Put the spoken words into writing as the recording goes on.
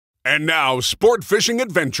And now, Sportfishing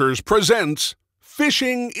Adventures presents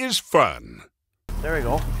Fishing is Fun. There we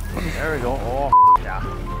go. There we go. Oh, yeah.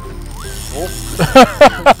 Oh.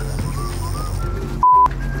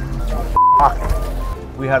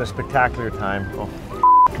 We had a spectacular time. Oh,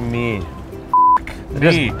 me.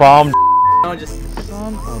 Just bombed. No, just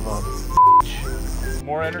son of a.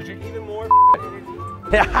 More energy? Even more energy.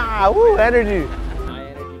 Yeah, woo, energy. High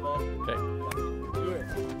energy, bud. Okay. Do it.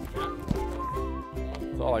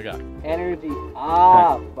 That's all I got. Energy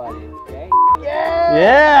up, buddy. Okay.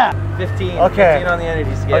 Yeah. 15. Okay. 15 on the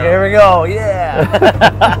energy scale. Okay, here we go. Yeah.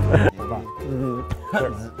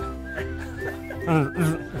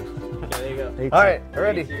 There you go. All right,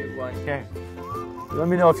 ready. 3, 2, 1. Okay. Let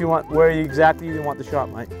me know if you want exactly you want the shot,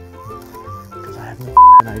 Mike. Because I have no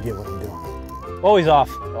idea what I'm doing. Oh, he's off.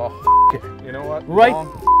 Oh, you know what? Right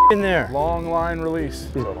in there. Long line release.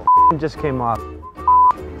 He just came off.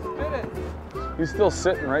 Spin it. He's still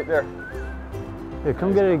sitting right there. Here,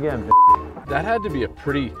 come get it again. That had to be a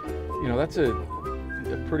pretty, you know, that's a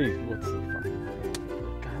pretty, what's the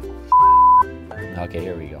fuck? Okay,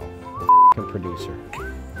 here we go. Producer.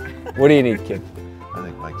 What do you need, kid? I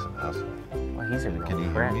think Mike's an asshole. Well, he's a real Can you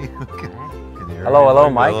prick. hear me? Can you hear Hello, me? hello,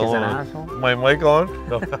 Mike is an asshole. My mic on?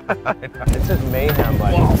 No. This is mayhem,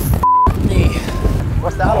 buddy.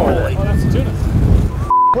 What's that over there? Oh, that's a tuna.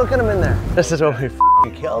 Look at him in there. This is what we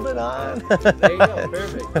killed it on. There you go,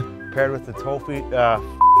 perfect. Paired with the tofu.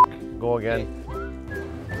 Go again.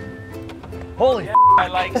 Holy I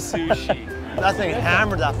like sushi. that thing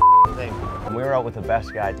hammered that thing. And we were out with the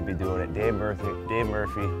best guy to be doing it, Dave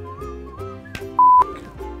Murphy.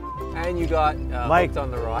 And you got Mike, hooked on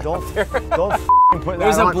the rock. Don't put that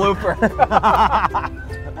There's a on. blooper.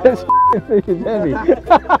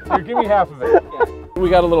 Here, give me half of it. We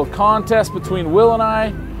got a little contest between Will and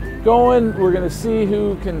I going. We're gonna see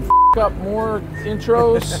who can up more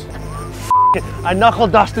intros. I knuckle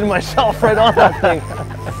dusted myself right on that thing.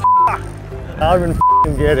 That would've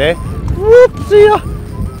been good, eh? Whoop, see ya.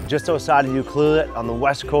 Just outside of Ucluelet on the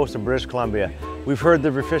west coast of British Columbia. We've heard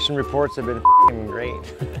the fishing reports have been great.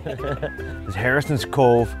 There's Harrison's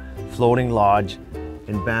Cove, Floating Lodge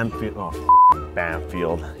in Bamfield. Oh,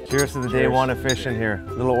 Bamfield. Cheers to the day one of fishing here.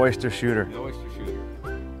 Little oyster shooter. The oyster shooter.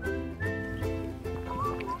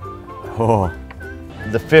 Oh,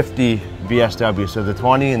 the 50 VSW. So the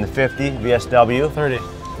 20 and the 50 VSW. 30.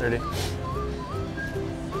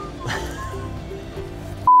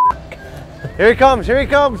 Here he comes, here he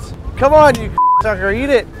comes. Come on, you sucker, eat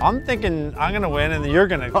it. I'm thinking I'm gonna win and you're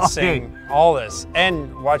gonna Okay. sing all this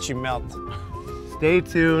and watch you melt. Stay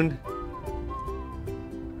tuned.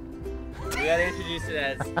 We gotta introduce it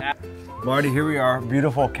as. Marty, here we are.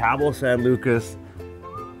 Beautiful Cabo San Lucas,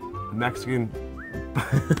 Mexican.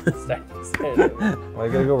 Well,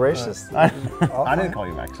 you gotta go racist. I didn't call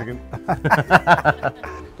you Mexican.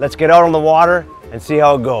 Let's get out on the water and see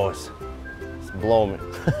how it goes. Let's blow me.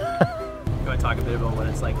 You want to talk a bit about what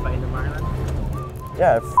it's like fighting the marlin?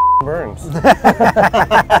 Yeah, it burns.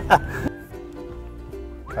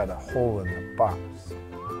 Cut a hole in the box.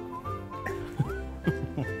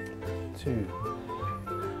 2.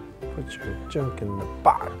 Put your junk in the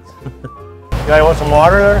box. You guys want some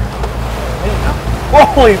water there?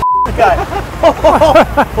 Holy guy.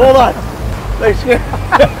 Hold on. They scared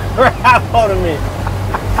the crap out of me.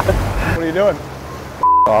 What are you doing?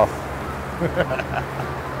 Off.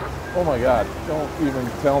 Oh my God, don't even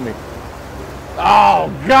tell me. Oh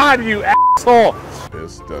God, you asshole!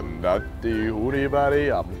 It's the nutty hootie buddy,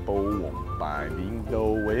 I'm finding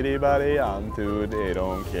no anybody, I'm too, they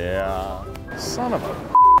don't care. Son of a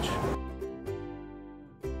bitch.